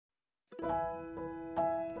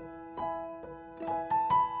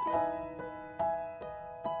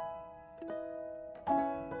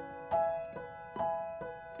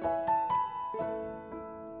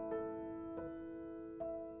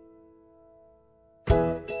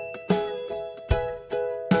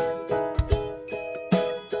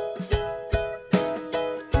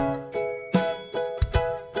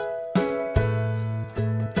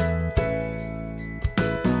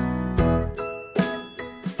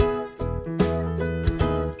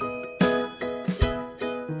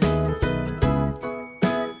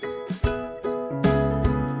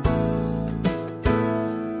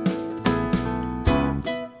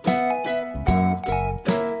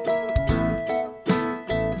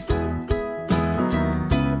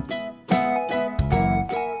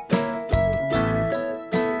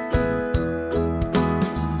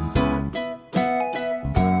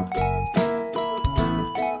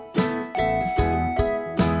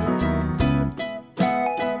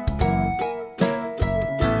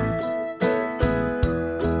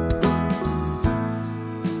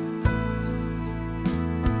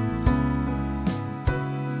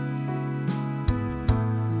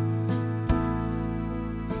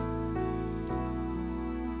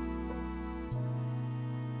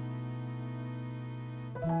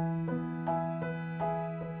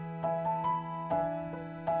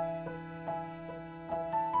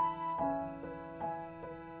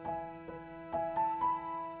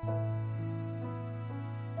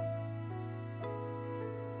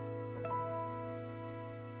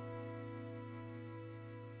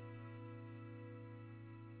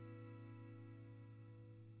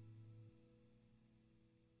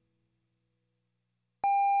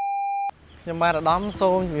ខ្ញុំបាទអាដាម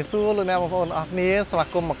សូមជំរាបសួរលោកអ្នកបងប្អូនអរគ្នាស្វា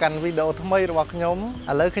គមន៍មកកាន់វីដេអូថ្មីរបស់ខ្ញុំ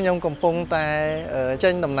ឥឡូវខ្ញុំកំពុងតែចេ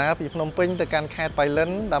ញដំណើរពីភ្នំពេញទៅកាន់ខេត្តប៉ៃលិន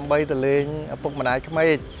ដើម្បីទៅលេងឪពុកម្ដាយក្មេ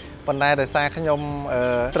កប៉ុន្តែដោយសារខ្ញុំ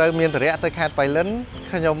ត្រូវមានធរៈទៅខេត្តប៉ៃលិន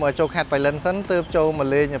ខ្ញុំចូលខេត្តប៉ៃលិនសិនទើបចូលមក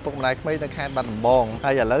លេងឪពុកម្ដាយក្មេកនៅខេត្តបាត់ដំបង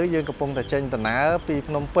ហើយឥឡូវយើងកំពុងតែចេញដំណើរពី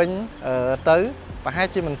ភ្នំពេញទៅប្រហែល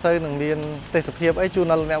ជាមិនសូវនឹងមានទេសភាពអីជូន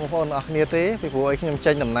ដល់លោកអ្នកបងប្អូនអរគ្នាទេពីព្រោះខ្ញុំ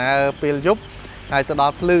ចេញដំណើរពេលយប់ហើយទៅដ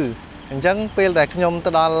ល់ភ្លឺអញ្ចឹងពេលដែលខ្ញុំ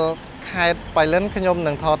ទៅដល់ខេត្តប៉ៃលិនខ្ញុំ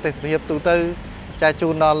នឹងថតទេសភាពទូទៅចែកជូ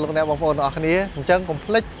នដល់លោកអ្នកបងប្អូនទាំងអស់គ្នាអញ្ចឹងកុំ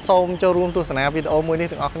ភ្លេចសូមចូលរួមទស្សនាវីដេអូមួយនេះ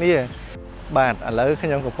ទាំងអស់គ្នាបាទឥឡូវខ្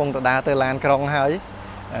ញុំកំពុងទៅដើរទៅឡានក្រុងហើយ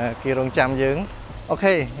គេរងចាំយើងអូ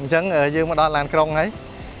ខេអញ្ចឹងយើងមកដល់ឡានក្រុងហើយ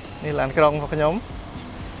នេះឡានក្រុងរបស់ខ្ញុំ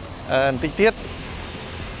បន្តិចទៀត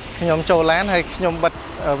ខ្ញុំចូលឡានហើយខ្ញុំបិទ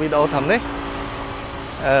វីដេអូត្រឹមនេះ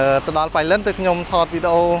ទៅដល់ប៉ៃលិនទៅខ្ញុំថតវីដេ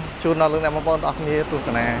អូជូនដល់លោកអ្នកបងប្អូនទាំងអស់គ្នាទស្ស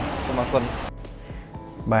នាសូមអរគុណ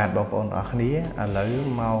បាទបងប្អូនទាំងអស់គ្នាឥឡូវ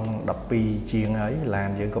ម៉ោង12ជាងហើយឡាន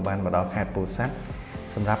យើងក៏បានមកដល់ខេត្តពោធិ៍សាត់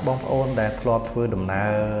សម្រាប់បងប្អូនដែលធ្លាប់ធ្វើដំណើ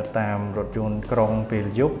រតាមរថយន្តក្រុងពេល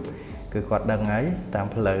យប់គឺគាត់ដឹងហើយតាម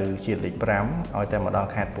ផ្លូវជាតិលេខ5ឲ្យតែមកដល់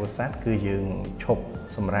ខេត្តពោធិ៍សាត់គឺយើងឈប់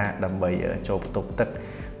សម្រាកដើម្បីចូលបន្ទប់ទឹក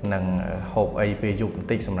និងហូបអីពេលយប់បន្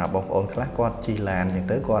តិចសម្រាប់បងប្អូនខ្លះគាត់ជិះឡានអញ្ចឹង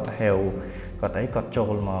ទៅគាត់ហេវគាត់ចូ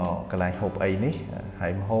លមកកន្លែងហូបអីនេះហើ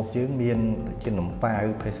យម្ហូបយើងមានជានំប៉ាវ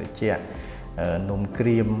ភេសជ្ជៈនំក្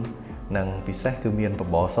រៀមនិងពិសេសគឺមានប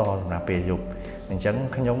បរសសម្រាប់ពេលយប់អញ្ចឹង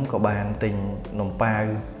ខ្ញុំក៏បានទិញនំប៉ាវ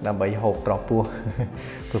ដើម្បីហូបត្រោះពោះ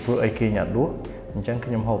ព្រោះអីគេញ៉ាំលក់អញ្ចឹង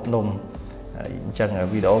ខ្ញុំហូបនំហើយអញ្ចឹង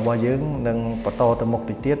វីដេអូរបស់យើងនឹងបន្តទៅមុខ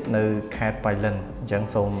តិចទៀតនៅខេត្តប៉ៃលិនអញ្ចឹង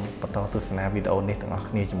សូមបន្តទស្សនាវីដេអូនេះទាំងអស់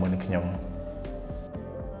គ្នាជាមួយនឹងខ្ញុំ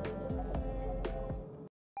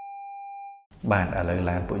បាទឥឡូវ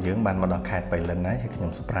ឡានពួកយើងបានមកដល់ខេត្តប៉ៃលិនហើយខ្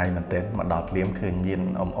ញុំសប្រាយមែនទែនមកដល់ភ្លាមឃើញមាន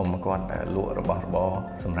អ៊ំគាត់លក់របស់របរ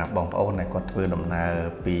សម្រាប់បងប្អូនដែលគាត់ធ្វើដំណើរ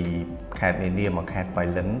ពីខេត្តនានាមកខេត្តប៉ៃ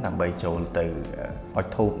លិនដើម្បីចូលទៅអុជ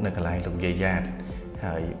ធូបនៅកន្លែងលោកយាយយ៉ាត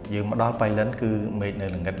ហើយយើងមកដល់ប៉ៃលិនគឺមេឃនៅ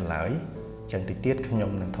ល្ងិតឡើយចឹងតិចទៀតខ្ញុំ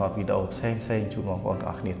នឹងថតវីដេអូផ្សេងជូនបងប្អូនទាំង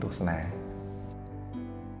អស់គ្នាទស្សនា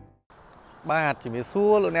បាទជំរាបសួ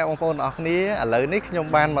រលោកអ្នកបងប្អូនទាំងអស់គ្នាឥឡូវនេះខ្ញុំ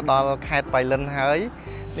បានមកដល់ខេត្តប៉ៃលិនហើយ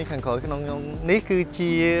នេះខាងក្រោយក្នុងខ្ញុំនេះគឺ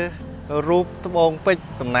ជារូបត្បូងពេជ្រ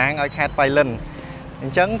តំណាងឲ្យខេត្តប៉ៃលិនអ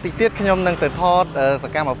ញ្ចឹងតិចទៀតខ្ញុំនឹងទៅថតស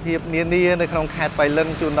កម្មភាពនានានៅក្នុងខេត្តប៉ៃលិន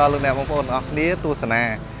ជូនដល់លោកអ្នកបងប្អូនទាំងអស់គ្នាទស្សនា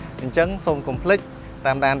អញ្ចឹងសូមកុំភ្លេច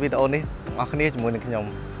តាមដានវីដេអូនេះទាំងអស់គ្នាជាមួយនឹងខ្ញុំ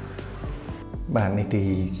បាទនេះគឺ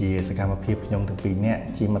ជាសកម្មភាពខ្ញុំទាំងពីរនាក់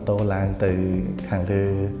ជិះម៉ូតូឡើងទៅខាងលើ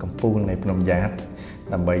កំពូលនៃភ្នំយ៉ាត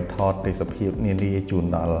ដើម្បីថតទេសភាពនានាជូន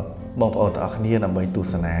ដល់បងប្អូនទាំងអស់គ្នាដើម្បីទ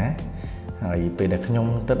ស្សនាហើយពេលដែលខ្ញុំ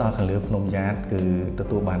ទៅដល់ខាងលើភ្នំយ៉ាតគឺទ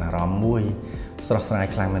ទួលបានអារម្មណ៍មួយស្រស់ស្រាយ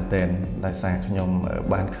ខ្លាំងមែនទែនដោយសារខ្ញុំ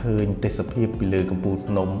បានឃើញទេសភាពពីលើកំពូល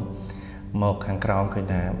ភ្នំមកខាងក្រោមឃើញ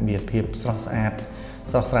ថាមានភាពស្រស់ស្អាត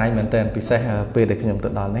ស្រស់ស្រាយមែនទែនពិសេសពេលដែលខ្ញុំទៅ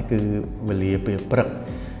ដល់នេះគឺវេលាពេលព្រឹក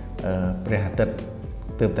ព្រះអាទិត្យ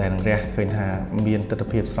ទើបតែនឹងរះឃើញថាមានទិដ្ឋ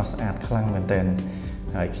ភាពស្រស់ស្អាតខ្លាំងមែនទែន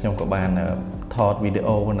ហើយខ្ញុំក៏បានថតវីដេ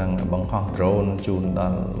អូនិងបង្ហោះ drone ជូនដ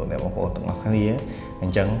ល់លោកអ្នកបងប្អូនទាំងអស់គ្នាអ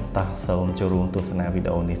ញ្ចឹងតោះសូមចូលរួមទស្សនាវី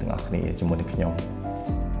ដេអូនេះទាំងអស់គ្នាជាមួយនឹងខ្ញុំ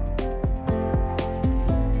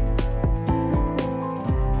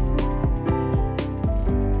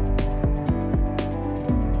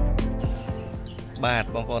បាទ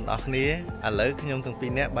បងប្អូនទាំងអស់គ្នាឥឡូវខ្ញុំទាំងពី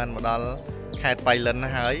រនាក់បានមកដល់ខេត្តប៉ៃលិន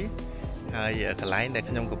ហើយកន្លែងដែល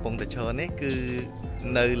ខ្ញុំកំពុងតែឈរនេះគឺ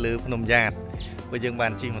នៅលើភ្នំយ៉ាតព្រោះយើងបា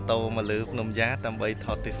នជិះម៉ូតូមកលើភ្នំយ៉ាតដើម្បីថ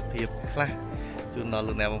តទេសភាពខ្លះជូនដល់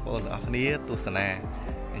លោកអ្នកបងប្អូនទាំងអស់គ្នាទស្សនា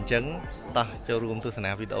អញ្ចឹងតោះចូលរួមទស្សនា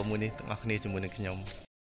វីដេអូមួយនេះទាំងអស់គ្នាជាមួយនឹងខ្ញុំ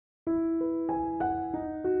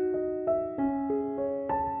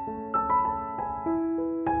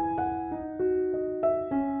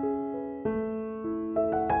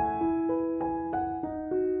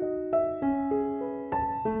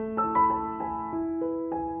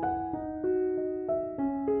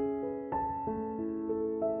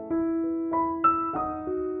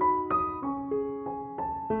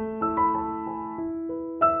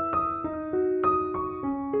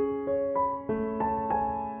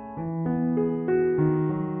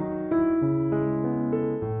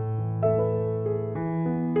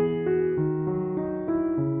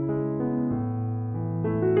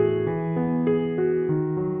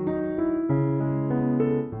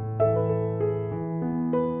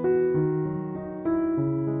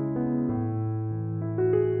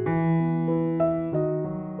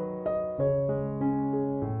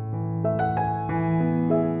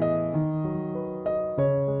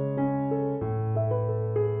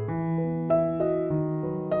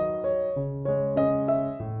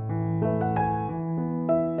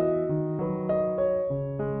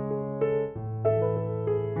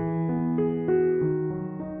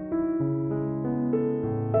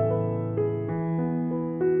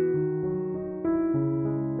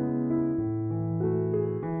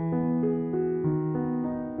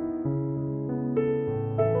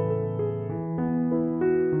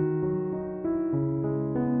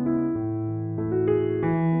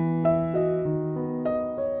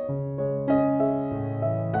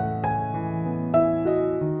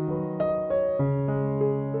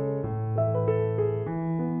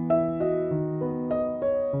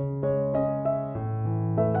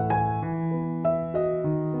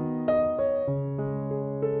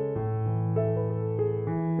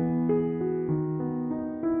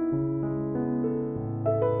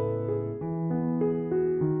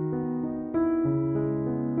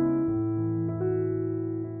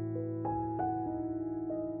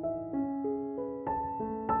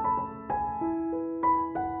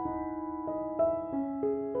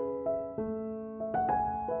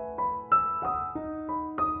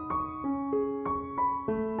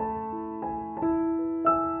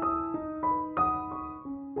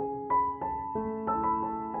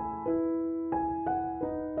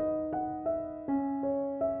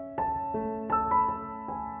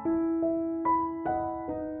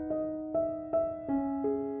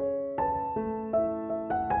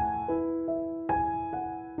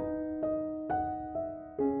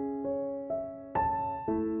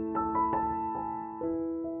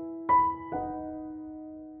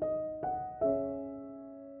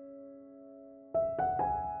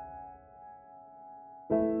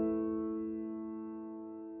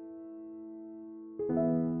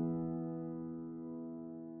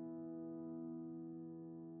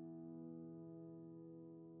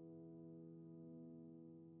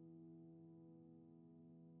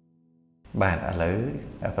បាទឥឡូវ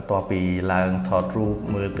បន្ទាប់ពីឡើងថតរូប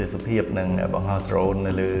មើលទេសភាពនិងបង្ហោះ drone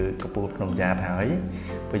នៅលើកំពូលភ្នំយ៉ាតហើយ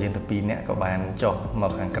ពួកយើងទាំងពីរនាក់ក៏បានចុះម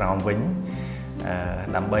កខាងក្រោមវិញ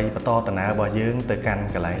ដើម្បីបន្តដំណើររបស់យើងទៅកាន់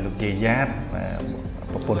កន្លែងលោកយាយយ៉ាត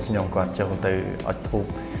ប្រពន្ធខ្ញុំគាត់ចុះទៅអុជធូប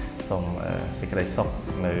សូមសេចក្តីសុខ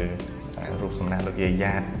នៅរូបសំណាកលោកយាយ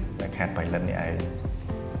យ៉ាតនៅខេត្តបៃលិននេះឯង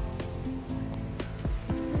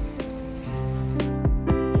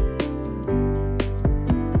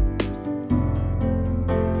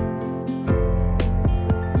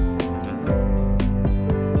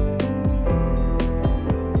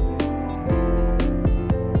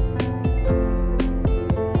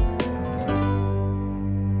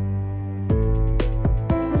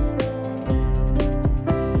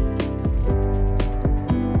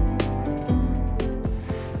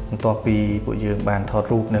បន្ទាប់ពីពួកយើងបានថត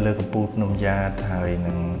រូបនៅលើកំពូលភ្នំយ៉ាតហើយ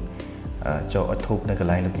នឹងចុះអុជធូបនៅកន្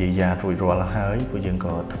លែងលោកយាយយ៉ាតរួចរាល់ហើយពួកយើង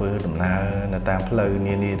ក៏ធ្វើដំណើរនៅតាមផ្លូវ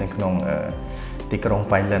នានានៅក្នុងទីក្រុង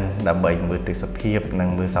បៃលិនដើម្បីមើលទេសភាពនិង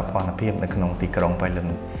មើលសោភ័ណភាពនៅក្នុងទីក្រុងបៃលិន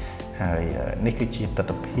ហើយនេះគឺជាទស្ស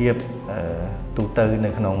នវិជ្ជាទូទៅនៅ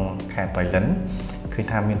ក្នុងខេត្តបៃលិនឃើញ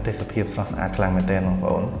ថាមានទេសភាពស្រស់ស្អាតខ្លាំងមែនទែនបងប្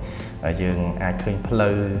អូនយើងអាចឃើញផ្លូ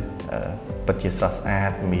វពិតជាស្រស់ស្អា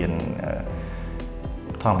តមាន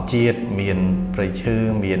ធម្មជាតិមានព្រៃឈើ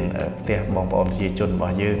មានផ្ទះបងប្អូនប្រជាជនរប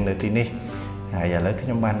ស់យើងនៅទីនេះហើយឥឡូវខ្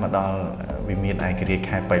ញុំបានមកដល់វិមានឯករាជ្យ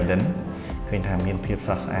ខេត្តបៃលិនឃើញថាមានភាព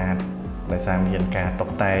ស្រស់ស្អាតដោយសារមានការតុប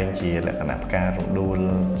តែងជាលក្ខណៈផ្ការំដួល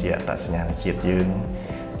ជាអត្តសញ្ញាណជាតិយើង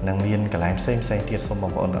និងមានកន្លែងផ្សេងទៀតសូមប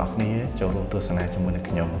ងប្អូនទាំងអស់គ្នាចូលរួមទស្សនាជាមួយនឹង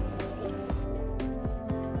ខ្ញុំ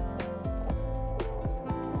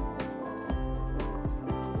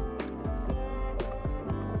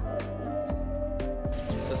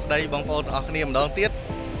ស្ដីបងប្អូនអរគ្នាម្ដងទៀត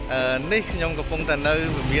នេះខ្ញុំកំពុងតែនៅ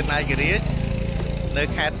វិមានឯករាជ្យនៅ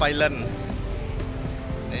ខេត្តបៃលិន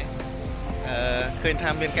នេះឃើញថា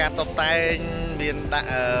មានការតុបតែងមានដាក់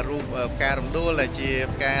រូបផ្ការំដួលដែលជា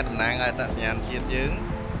ផ្ការតំណាងឲ្យអត្តសញ្ញាណជាតិយើង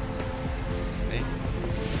នេះ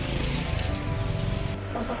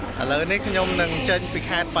ឥឡូវនេះខ្ញុំនឹងចេញពី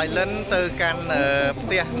ខេត្តបៃលិនទៅកាន់ផ្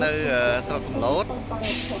ទះនៅស្រុកកំឡូត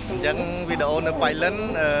អញ្ចឹងវីដេអូនៅបៃលិន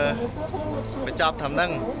បញ្ចប់ត្រឹមហ្នឹ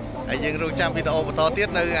ងហើយយើងរងចាំវីដេអូបន្តទៀត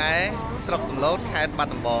នៅឯស្រុកសំឡូតខេត្តបា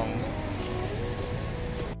ត់ដំបង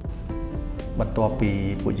បន្ទាប់ពី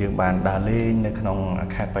ពួកយើងបានដើរលេងនៅក្នុង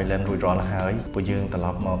ខេត្តបៃលិនរួចរាល់ហើយពួកយើងត្រឡ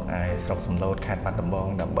ប់មកឯស្រុកសំឡូតខេត្តបាត់ដំបង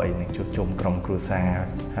ដើម្បីនឹងជួបជុំក្រុមគ្រួសារ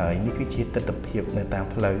ហើយនេះគឺជាទស្សនវិជ្ជានៅតាម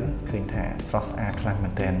ផ្លូវឃើញថាស្រស់ស្អាតខ្លាំងមែ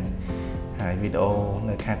នទែនហើយវីដេអូ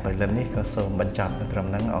នៅខេត្តបៃលិននេះក៏សូមបញ្ចប់នៅត្រឹម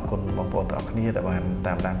ហ្នឹងអរគុណបងប្អូនទាំងអស់គ្នាដែលបាន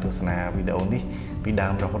តាមដានទស្សនាវីដេអូនេះពីដើ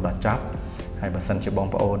មរហូតដល់ចប់ហើយបើសិនជាបង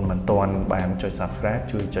ប្អូនមិនទាន់បានចុច Subscribe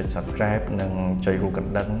ជួយចុច Subscribe និងចុចរូបក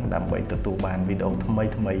ណ្ដឹងដើម្បីទទួលបានវីដេអូថ្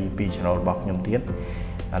មីពី Channel របស់ខ្ញុំទៀតឥ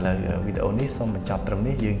ឡូវវីដេអូនេះសូមបញ្ចប់ត្រឹម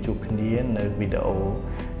នេះយើងជួបគ្នានៅវីដេអូ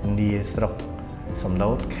នាស្រុកសំ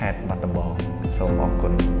ឡូតខេត្តបាត់ដំបងសូមអរគុ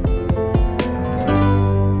ណ